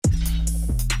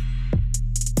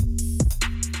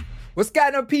What's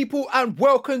going on, people, and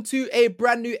welcome to a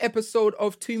brand new episode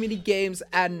of Too Many Games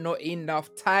and Not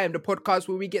Enough Time, the podcast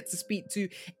where we get to speak to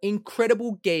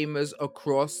incredible gamers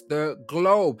across the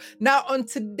globe. Now, on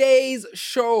today's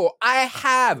show, I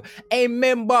have a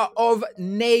member of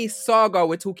Nay Saga.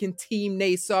 We're talking Team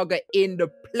Nay Saga in the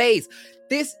place.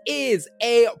 This is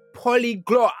a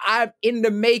polyglot. I'm in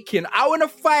the making. I want to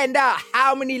find out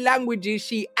how many languages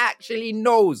she actually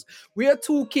knows. We are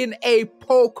talking a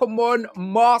Pokemon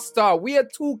master. We are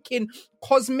talking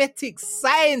cosmetic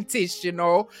scientist, you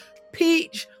know.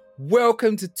 P3ach,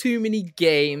 welcome to Too Many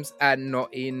Games and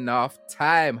Not Enough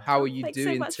Time. How are you doing?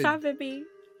 Thanks so much for having me.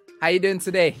 How you doing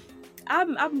today?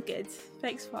 I'm good.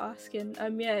 Thanks for asking.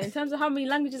 In terms of how many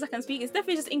languages I can speak, it's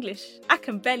definitely just English. I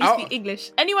can barely speak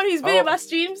English. Anyone who's been in my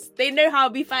streams, they know how I'll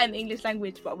be fine in the English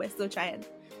language, but we're still trying.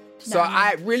 So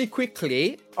I really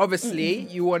quickly, obviously,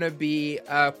 you want to be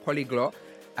a polyglot,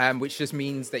 which just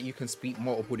means that you can speak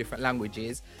multiple different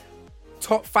languages.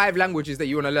 Top 5 languages that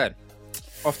you want to learn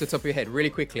off the top of your head,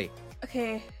 really quickly.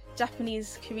 Okay,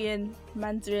 Japanese, Korean,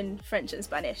 Mandarin, French, and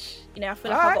Spanish. You know, I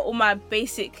feel like I've got all my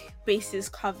bases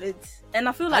covered, and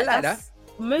I feel like that's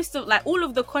most of all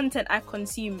of the content I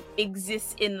consume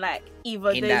exists in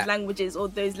either those languages or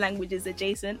those languages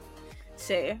adjacent.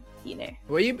 So, you know.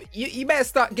 Well, you better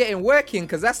start getting working,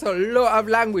 because that's a lot of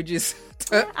languages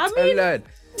to learn.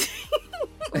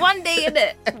 One day,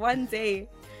 innit? One day.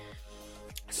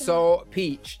 So,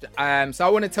 P3ach, so I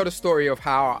want to tell the story of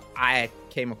how I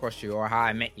came across you or how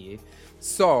I met you.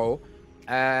 So,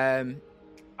 I'm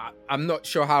not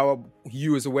sure how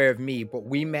you was aware of me, but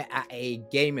we met at a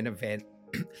gaming event,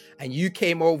 and you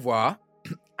came over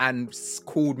and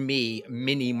called me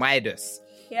Mini Midas.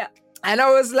 Yeah. And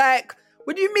I was like,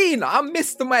 what do you mean? I'm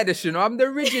Mr. Midas, you know, I'm the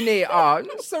originator.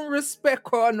 Some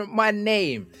respect on my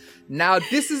name. Now,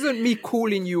 this isn't me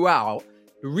calling you out.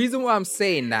 The reason why I'm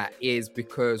saying that is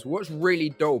because what's really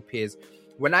dope is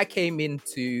when I came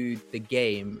into the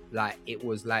game, it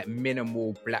was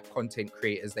minimal black content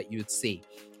creators that you would see.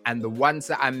 And the ones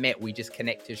that I met, we just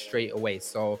connected straight away.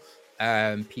 So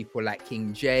people like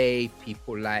King J,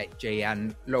 people like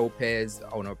Jayan Lopez,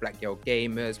 owner of Black Girl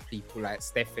Gamers, people like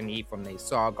Stephanie from Nay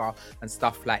Saga and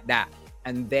stuff like that.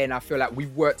 And then I feel like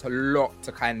we've worked a lot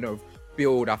to kind of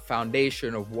build a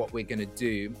foundation of what we're going to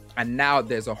do. And now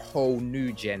there's a whole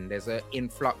new gen. There's an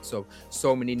influx of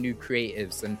so many new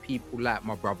creatives and people like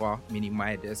my brother, Mini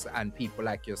Midas, and people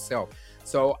like yourself.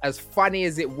 So as funny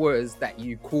as it was that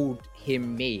you called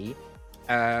him me,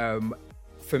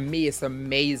 for me, it's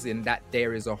amazing that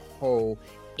there is a whole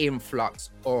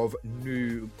influx of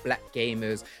new black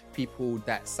gamers, people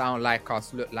that sound like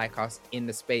us, look like us in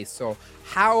the space. So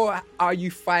how are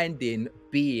you finding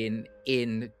being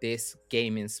in this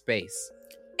gaming space?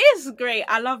 It's great.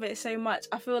 I love it so much.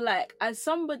 I feel like as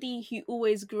somebody who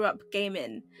always grew up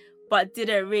gaming but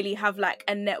didn't really have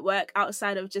a network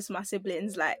outside of just my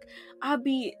siblings, I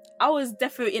was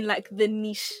definitely in the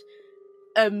niche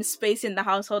space in the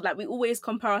household. We always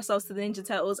compare ourselves to the Ninja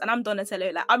Turtles, and I'm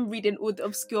Donatello. I'm reading all the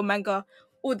obscure manga,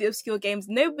 all the obscure games.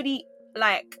 Nobody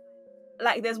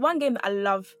there's one game that I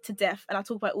love to death and I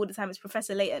talk about it all the time. It's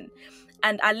Professor Layton,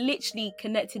 and I literally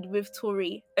connected with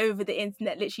Tori over the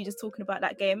internet, literally just talking about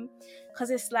that game,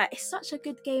 because it's such a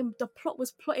good game. The plot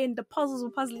was plotting, the puzzles were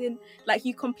puzzling.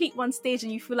 You complete one stage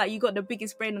and you feel like you got the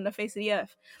biggest brain on the face of the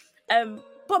earth.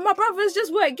 But my brothers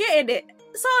just weren't getting it.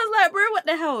 So I was like, bro, what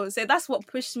the hell? So that's what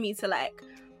pushed me to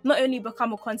not only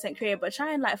become a content creator, but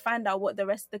try and find out what the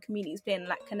rest of the community is playing,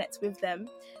 connect with them.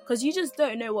 Because you just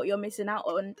don't know what you're missing out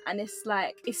on. And it's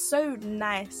it's so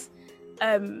nice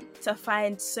to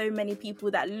find so many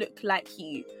people that look like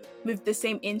you with the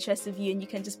same interests of you, and you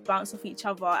can just bounce off each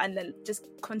other and then just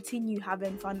continue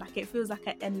having fun. It feels like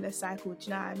an endless cycle. Do you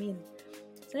know what I mean?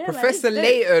 So yeah, Professor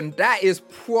Layton, that is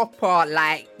proper,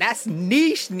 that's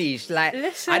niche.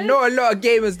 Listen, I know a lot of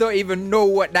gamers don't even know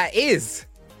what that is.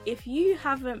 If you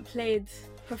haven't played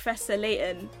Professor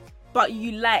Layton, but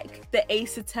you like the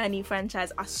Ace Attorney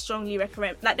franchise, I strongly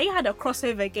recommend. They had a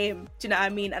crossover game, do you know what I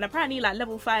mean? And apparently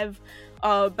level 5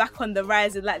 are back on the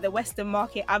rise in the Western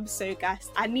market. I'm so gassed.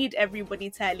 I need everybody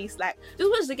to at least just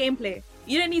watch the gameplay.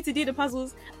 You don't need to do the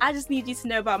puzzles. I just need you to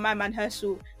know about my man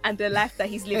Herschel and the life that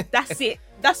he's lived. That's it.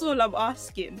 That's all I'm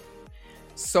asking.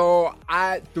 So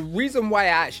the reason why I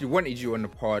actually wanted you on the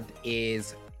pod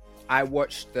is I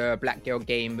watched the Black Girl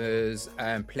Gamers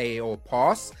play or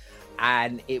pass,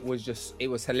 and it was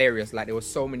hilarious. There were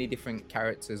so many different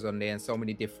characters on there and so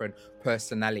many different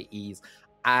personalities.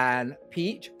 And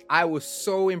P3ach, I was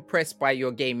so impressed by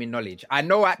your gaming knowledge. I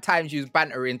know at times you was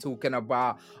bantering, talking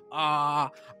about,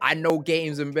 I know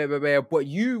games and blah, blah, blah, but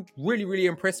you really, really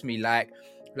impressed me. Like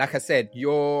I said,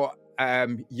 your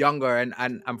younger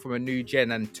and from a new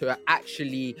gen, and to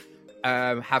actually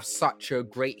have such a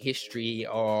great history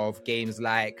of games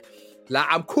like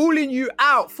I'm calling you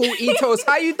out, 14 Toes.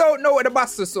 How you don't know what the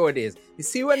Buster Sword is? You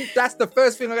see, when that's the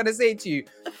first thing I'm gonna say to you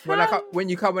when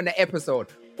you come on the episode.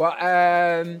 But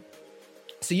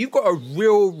so you've got a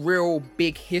real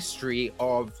big history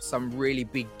of some really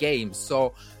big games.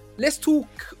 So let's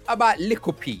talk about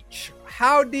Little Peach.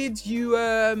 How did you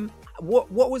what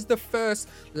was the first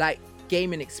like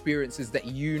gaming experiences that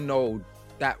you know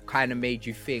that kind of made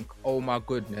you think, oh my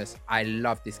goodness, I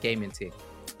love this gaming thing?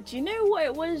 Do you know what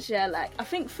it was? Yeah, like I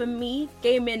think for me,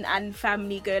 gaming and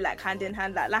family go like hand in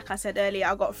hand. Like I said earlier,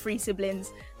 I got 3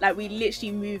 siblings. Like we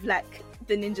literally move like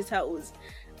the Ninja Turtles.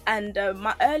 And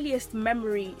my earliest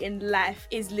memory in life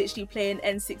is literally playing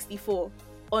N64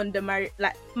 on the Mario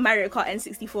Kart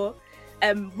N64.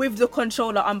 With the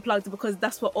controller unplugged, because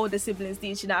that's what all the siblings do.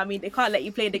 You know what I mean? They can't let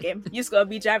you play the game. You just gotta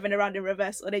be driving around in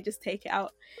reverse, or they just take it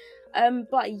out.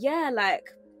 But yeah, like.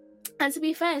 And to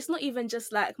be fair, it's not even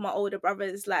just like my older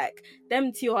brothers, like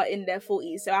them 2 are in their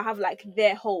 40s, so I have like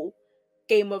their whole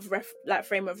game of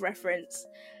frame of reference.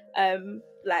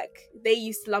 Like they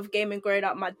used to love gaming growing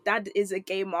up. My dad is a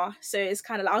gamer, so it's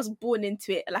kind of like I was born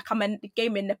into it. Like I'm a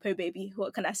gaming nepo baby.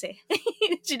 What can I say? Do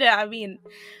you know what I mean?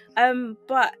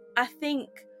 But I think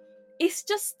it's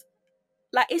just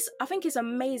like I think it's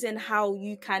amazing how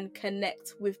you can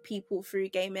connect with people through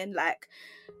gaming. Like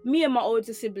me and my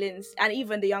older siblings and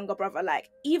even the younger brother, like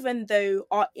even though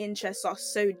our interests are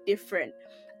so different,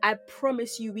 I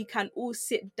promise you we can all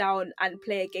sit down and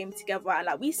play a game together, and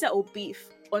like we settle beef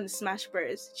on Smash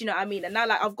Bros. Do you know what I mean? And now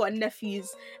like I've got nephews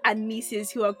and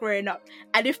nieces who are growing up,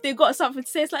 and if they got something to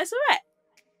say, it's like, it's alright,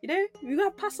 you know, we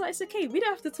gotta pass out, it's okay, we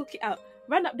don't have to talk it out.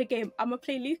 Run up the game, I'm gonna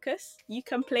play Lucas, you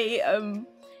can play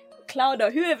Cloud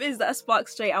or whoever it is that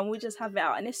sparks straight, and we'll just have it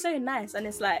out. And it's so nice, and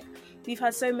it's like we've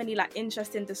had so many like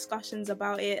interesting discussions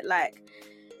about it, like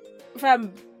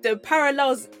the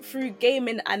parallels through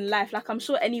gaming and life. Like I'm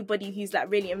sure anybody who's like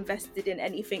really invested in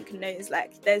anything knows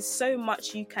like there's so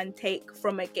much you can take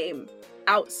from a game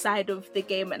outside of the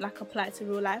game and like apply it to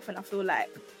real life. And I feel like,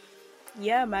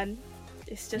 yeah, man,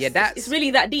 it's just it's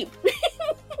really that deep. Do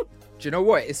you know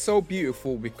what? It's so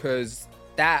beautiful because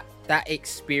that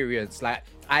experience, like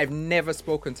I've never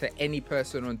spoken to any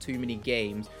person on Too Many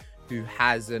Games who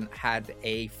hasn't had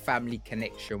a family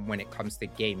connection when it comes to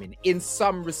gaming. In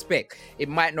some respect, it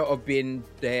might not have been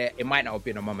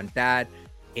a mum and dad,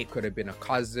 it could have been a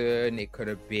cousin, it could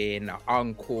have been an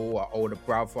uncle, an older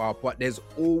brother, but there's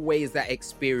always that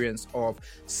experience of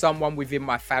someone within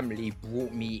my family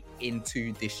brought me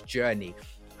into this journey,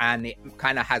 and it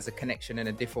kind of has a connection in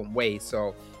a different way.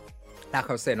 So like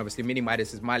I was saying, obviously Mini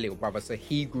Midas is my little brother, so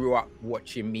he grew up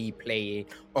watching me play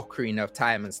Ocarina of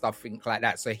Time and stuff like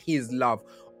that. So his love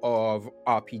of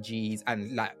RPGs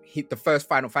and like the first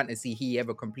Final Fantasy he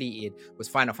ever completed was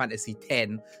Final Fantasy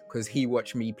X, because he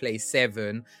watched me play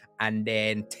 7, and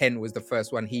then 10 was the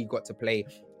first one he got to play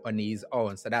on his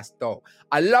own. So that's dope.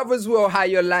 I love as well how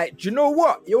you're like, do you know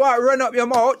what? You want to run up your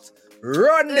mouth,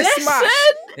 run the smash.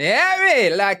 Yeah, I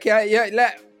mean, like yeah,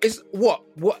 like. It's what?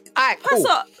 Alright, cool.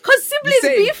 Because siblings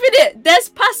beefing it. There's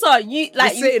Passer. We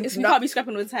can't be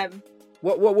scrapping all the time.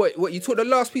 What? You took the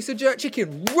last piece of jerk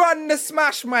chicken? Run the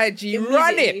smash, my G.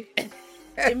 Run it.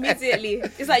 Immediately.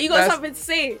 It's like you got something to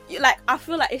say. Like I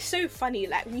feel like it's so funny.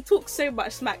 Like we talk so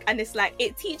much smack, and it's like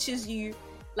it teaches you,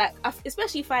 like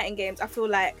especially fighting games. I feel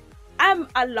like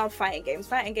I love fighting games.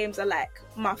 Fighting games are like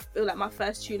my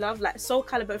first true love. Like Soul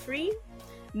Calibur 3.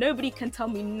 Nobody can tell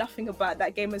me nothing about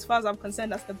that game. As far as I'm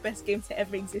concerned, that's the best game to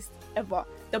ever exist, ever.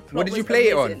 The plot what did you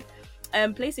play amazing. It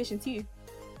on? PlayStation 2.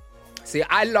 See,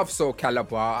 I love Soul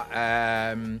Calibur.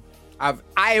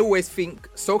 I always think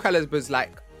Soul Calibur is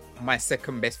like my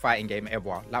second best fighting game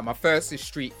ever. Like my first is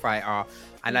Street Fighter,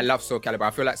 and I love Soul Calibur.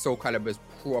 I feel like Soul Calibur is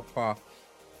proper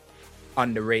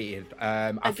underrated.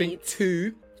 I think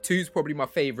 2 is probably my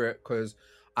favorite because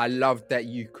I loved that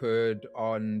you could,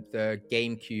 on the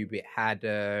GameCube, it had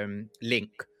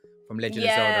Link from Legend of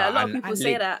Zelda. Yeah, a lot of people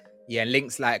say that. Yeah,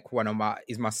 Link's like one of my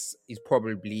is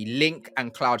probably Link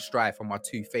and Cloud Strife are my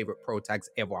 2 favorite pro tags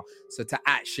ever. So to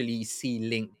actually see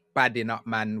Link badding up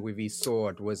man with his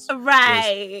sword was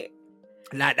right.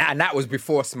 Like that, and that was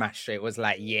before Smash. It was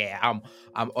like, yeah, I'm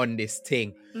on this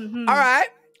thing. Mm-hmm.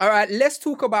 All right, let's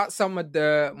talk about some of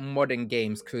the modern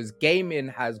games, because gaming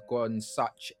has gone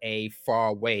such a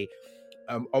far way.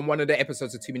 On one of the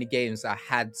episodes of Too Many Games, I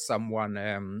had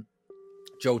someone,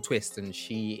 Joe Twist, and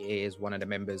she is one of the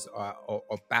members of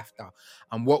BAFTA.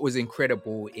 And what was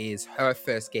incredible is her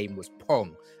first game was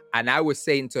Pong. And I was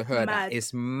saying to her that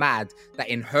it's mad that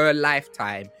in her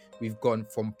lifetime, we've gone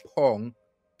from Pong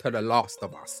to The Last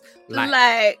of Us.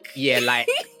 Like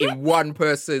in one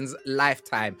person's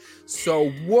lifetime. So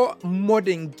what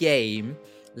modern game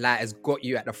like has got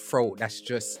you at the throat that's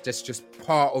just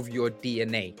part of your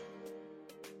DNA?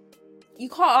 You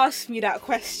can't ask me that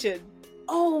question.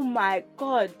 Oh my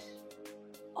god.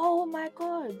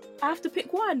 I have to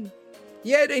pick one.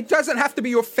 Yeah, it doesn't have to be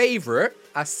your favorite.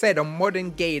 I said a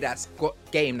modern game that's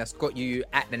got you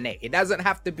at the neck. It doesn't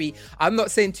have to be. I'm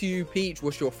not saying to you, Peach,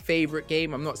 what's your favorite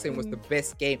game. I'm not saying what's the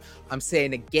best game. I'm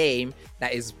saying a game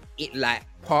that is like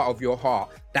part of your heart.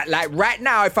 That like right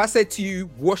now, if I said to you,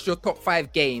 what's your top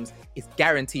 5 games, it's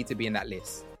guaranteed to be in that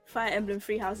list. Fire Emblem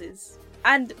Three Houses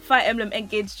and Fire Emblem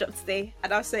Engage dropped today,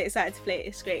 and I was so excited to play it.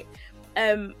 It's great.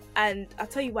 And I'll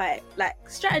tell you why. Like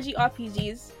strategy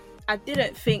RPGs, I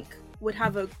didn't think would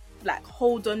have a like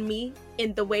hold on me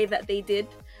in the way that they did,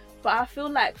 but I feel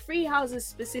like Three Houses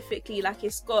specifically, like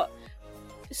it's got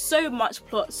so much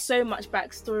plot, so much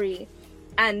backstory,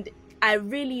 and I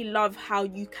really love how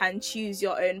you can choose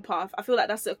your own path. I feel like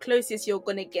that's the closest you're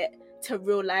gonna get to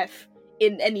real life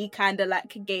in any kind of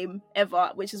like game ever,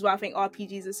 which is why I think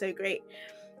RPGs are so great.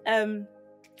 And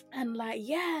like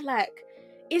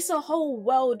it's a whole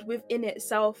world within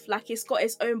itself. Like it's got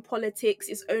its own politics,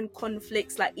 its own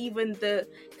conflicts. Like even the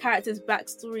characters'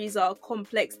 backstories are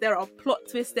complex. There are plot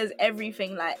twists. There's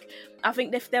everything. Like I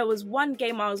think if there was one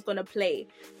game I was gonna play,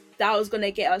 that I was gonna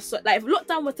get us. Like if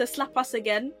lockdown were to slap us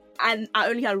again, and I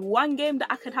only had one game that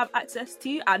I could have access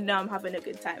to, I know I'm having a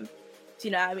good time. Do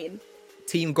you know what I mean?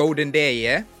 Team Golden there,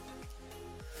 yeah.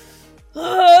 Do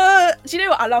you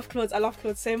know what? I love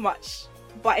Claude so much.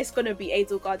 But it's going to be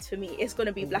Edelgard for me. It's going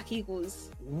to be Black Eagles.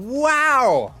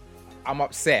 Wow. I'm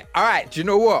upset. All right. Do you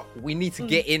know what? We need to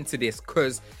get into this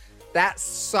because that's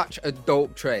such a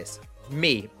dope choice.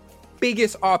 Me,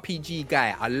 biggest RPG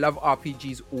guy. I love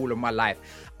RPGs all of my life.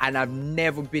 And I've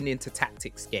never been into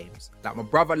tactics games. Like my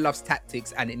brother loves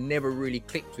tactics and it never really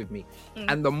clicked with me.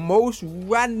 And the most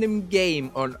random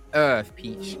game on earth,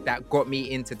 Peach, that got me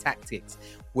into tactics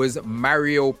was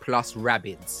Mario plus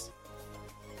Rabbids.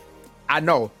 I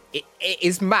know it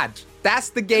is mad.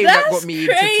 That's the game that got me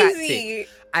into tactics.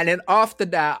 And then after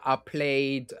that, I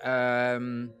played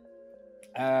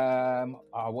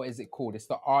what is it called? It's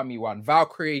the army one,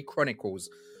 Valkyrie Chronicles.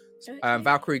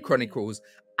 Valkyrie Chronicles.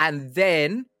 And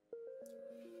then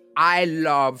I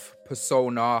love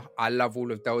Persona. I love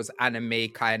all of those anime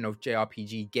kind of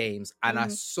JRPG games. And I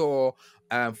saw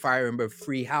Fire Emblem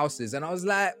Three Houses, and I was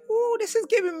like, "Oh, this is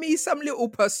giving me some little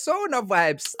Persona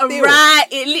vibes." Still. Right?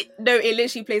 It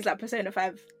literally plays like Persona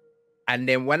 5. And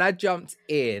then when I jumped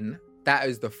in, that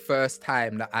is the first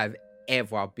time that I've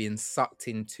ever been sucked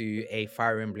into a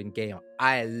Fire Emblem game.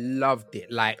 I loved it.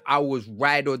 Like I was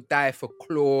ride or die for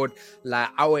Claude. Like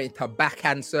I wanted to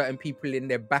backhand certain people in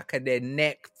the back of their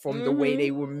neck from the way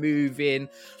they were moving,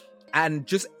 and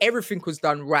just everything was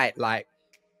done right. Like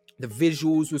the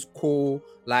visuals was cool.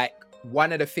 Like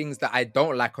one of the things that I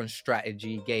don't like on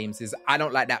strategy games is I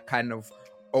don't like that kind of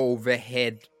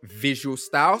overhead visual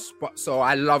styles, but so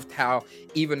I loved how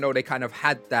even though they kind of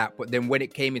had that, but then when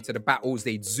it came into the battles,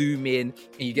 they'd zoom in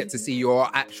and you get to see your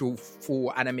actual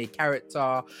full anime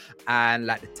character and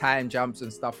like the time jumps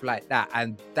and stuff like that,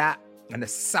 and the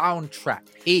soundtrack.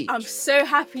 Peach. I'm so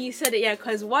happy you said it, yeah,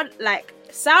 because one like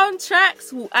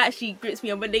soundtracks will actually grip me,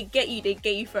 and when they get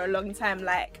you for a long time.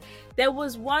 Like there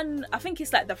was one, I think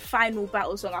it's like the final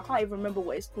battle song, I can't even remember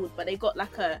what it's called, but they got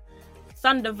like a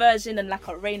thunder version and like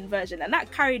a rain version, and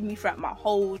that carried me throughout my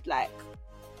whole like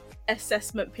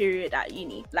assessment period at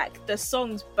uni. Like the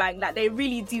songs bang, like they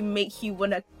really do make you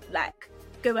want to like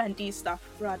go and do stuff.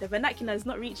 Rather vernacular is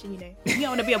not reaching, you know. You don't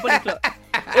want to be a body clock.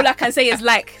 All I can say is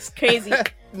like it's crazy.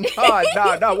 no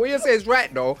what you say is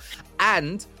right though.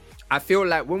 And I feel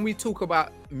like when we talk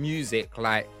about music,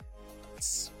 like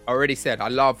I already said, I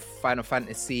love Final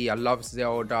Fantasy, I love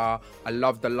Zelda, I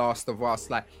love The Last of Us.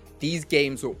 Like these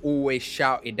games are always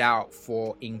shouted out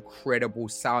for incredible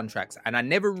soundtracks, and I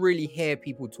never really hear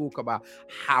people talk about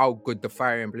how good the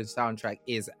Fire Emblem soundtrack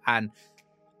is. And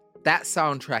that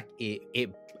soundtrack,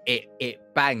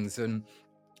 it bangs. And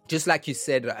just like you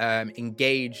said,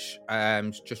 Engage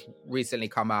just recently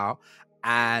come out,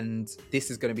 and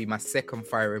this is going to be my second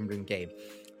Fire Emblem game.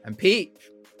 And Pete,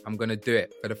 I'm going to do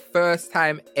it for the first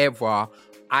time ever.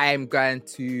 I am going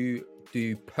to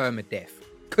do permadeath.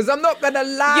 Because I'm not going to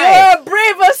lie. You're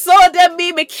braver soul than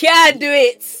me. Me can't do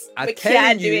it. I'm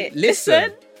telling you,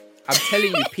 listen. I'm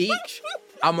telling you, Peach,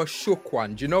 I'm a shook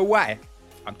one. Do you know why?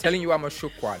 I'm telling you I'm a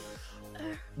shook one.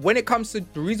 when it comes to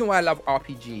the reason why I love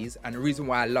RPGs and the reason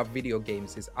why I love video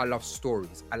games is I love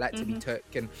stories. I like to be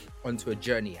taken onto a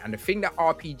journey. And the thing that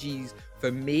RPGs,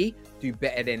 for me, do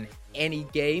better than any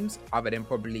games, other than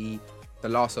probably The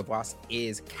Last of Us,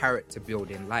 is character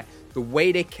building. Like, the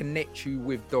way they connect you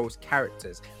with those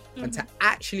characters. And to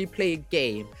actually play a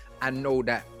game and know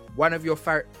that one of your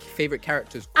favorite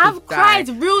characters could I've cried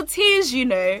real tears, you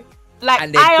know.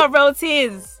 Like, IRL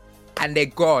tears. And they're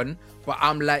gone. But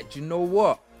I'm like, do you know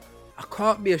what? I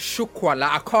can't be a shook one.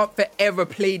 Like, I can't forever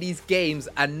play these games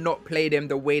and not play them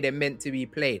the way they're meant to be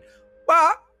played.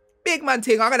 But, big man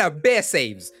thing, I'm going to have bare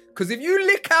saves. Because if you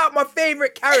lick out my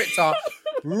favorite character,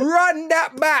 run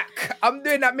that back. I'm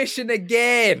doing that mission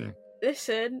again.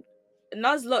 Listen,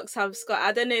 Nuzlocks have Scott.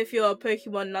 I don't know if you're a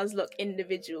Pokemon Nuzlocke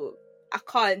individual. I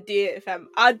can't do it, fam.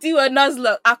 I'll do a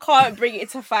Nuzlocke. I can't bring it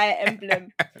to Fire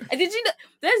Emblem. And did you know,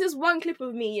 there's this one clip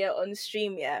of me on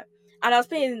stream, and I was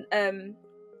playing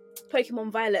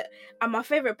Pokemon Violet, and my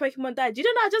favorite Pokemon died. You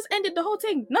don't know, I just ended the whole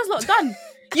thing. Nuzlocke done.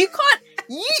 You can't.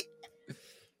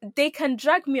 They can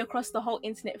drag me across the whole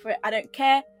internet for it. I don't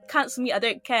care. Cancel me. I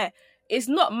don't care. It's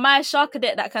not my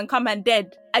Sharkadet that can come and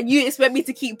dead, and you expect me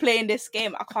to keep playing this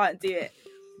game. I can't do it.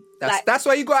 That's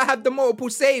why you gotta have the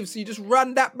multiple saves. So you just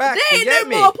run that back. There ain't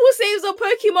no multiple saves on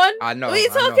Pokemon. I know. What are you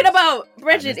talking about,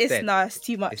 Bridget? It's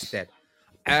too much. It's dead.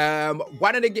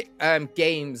 One of the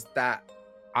games that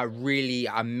I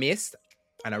missed,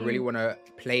 and I really want to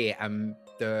play it, and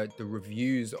the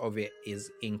reviews of it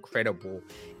is incredible,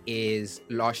 is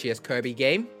last year's Kirby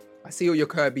game. I see all your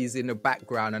Kirby's in the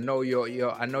background. I know you're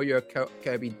a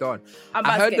Kirby Don. I'm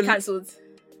about to get cancelled.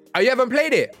 Oh, you haven't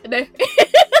played it? No.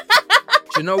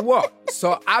 Do you know what?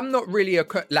 So I'm not really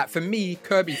for me,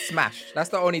 Kirby Smash. That's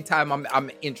the only time I'm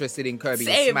interested in Kirby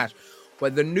Smash.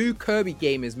 But the new Kirby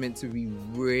game is meant to be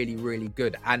really, really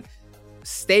good. And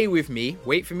stay with me,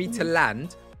 wait for me to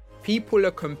land. People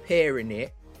are comparing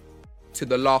it to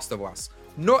The Last of Us.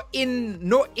 Not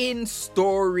in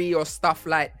story or stuff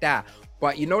like that.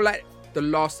 But you know, like The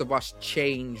Last of Us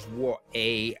changed what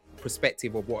a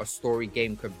perspective of what a story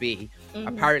game could be.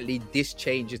 Apparently this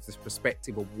changes the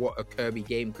perspective of what a Kirby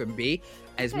game can be,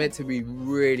 and it's meant to be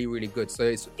really, really good. So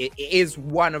it is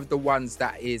one of the ones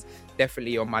that is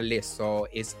definitely on my list. So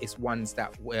it's ones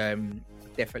that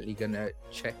definitely gonna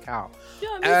check out.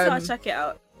 Yeah, me too. I'll check it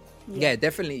out. Yeah,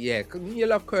 definitely. Yeah, you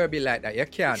love Kirby like that. You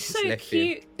can't He's just so left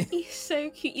cute. him. He's so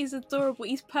cute. He's adorable.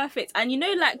 He's perfect. And you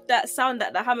know, like that sound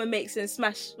that the hammer makes in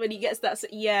Smash when he gets that.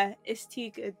 Yeah, it's too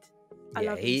good. I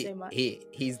love him so much.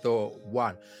 He's the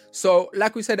one. So,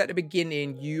 like we said at the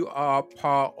beginning, you are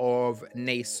part of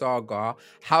Nay Saga.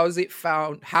 How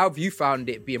have you found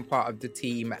it being part of the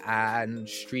team and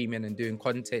streaming and doing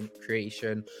content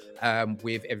creation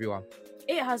with everyone?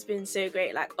 It has been so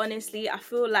great. Like, honestly, I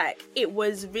feel like it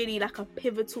was really like a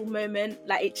pivotal moment.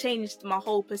 Like, it changed my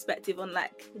whole perspective on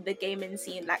like the gaming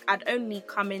scene. Like, I'd only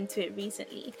come into it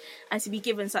recently, and to be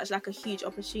given such like a huge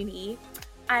opportunity,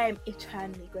 I am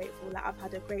eternally grateful. Like, I've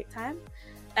had a great time.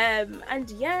 And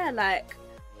yeah, like,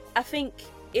 I think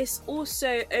it's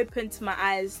also opened my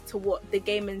eyes to what the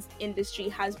gaming industry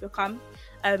has become.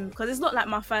 Because it's not like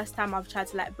my first time I've tried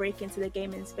to like break into the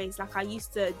gaming space. Like, I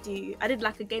did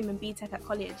like a gaming B.Tech at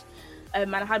college,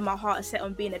 and I had my heart set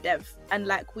on being a dev. And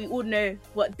like, we all know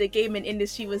what the gaming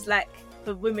industry was like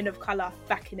for women of color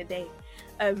back in the day.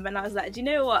 And I was like, do you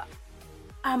know what?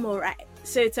 I'm alright.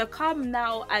 So to come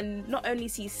now and not only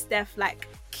see Steph like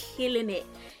killing it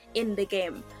in the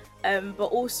game, but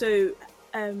also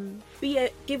be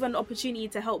given an opportunity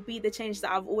to help be the change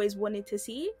that I've always wanted to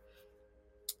see.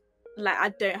 Like, I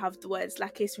don't have the words.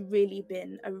 Like, it's really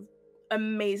been an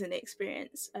amazing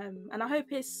experience, and I hope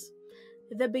it's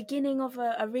the beginning of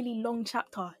a really long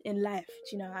chapter in life.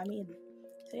 Do you know what I mean?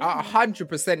 So, yeah.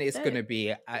 100% it's going to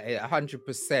be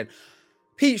 100%.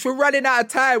 Peach, we're running out of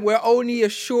time. We're only a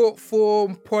short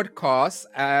form podcast.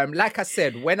 Like I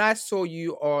said, when I saw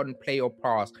you on Play Your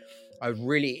Pass, I was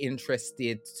really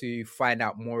interested to find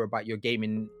out more about your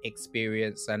gaming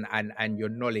experience and your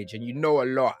knowledge. And you know a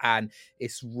lot, and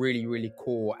it's really, really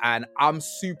cool. And I'm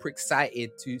super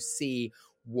excited to see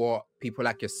what people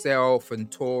like yourself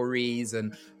and Tories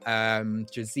and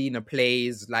Jazina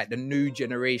plays, like the new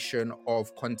generation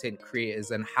of content creators,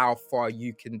 and how far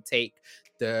you can take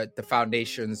the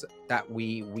foundations that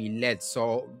we led.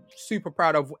 So super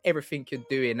proud of everything you're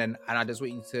doing, and I just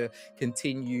want you to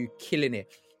continue killing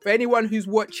it. For anyone who's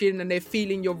watching and they're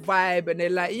feeling your vibe and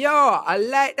they're like, yo, I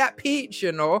like that Peach,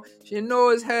 you know, she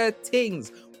knows her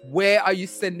things, where are you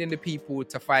sending the people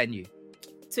to find you?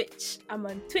 Twitch. I'm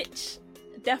on Twitch.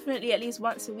 definitely at least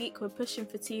once a week. We're pushing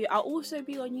for 2. I'll also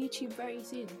be on YouTube very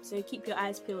soon, so keep your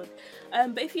eyes peeled.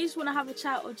 But if you just want to have a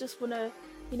chat or just want to,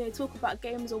 talk about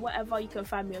games or whatever, you can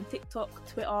find me on TikTok,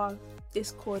 Twitter,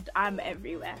 Discord. I'm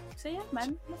everywhere. So yeah,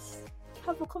 man, let's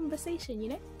have a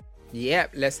conversation,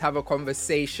 Yep, let's have a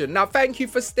conversation. Now, thank you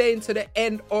for staying to the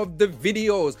end of the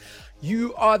videos.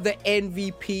 You are the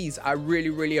MVPs. I really,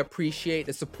 really appreciate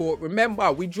the support. Remember,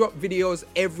 we drop videos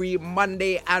every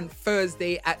Monday and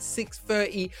Thursday at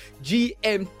 6:30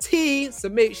 GMT. So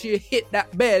make sure you hit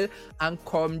that bell and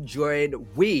come join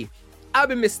we. I've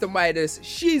been Mr. Midas.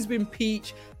 She's been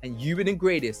Peach. And you've been the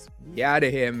greatest. We out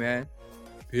of here, man.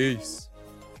 Peace.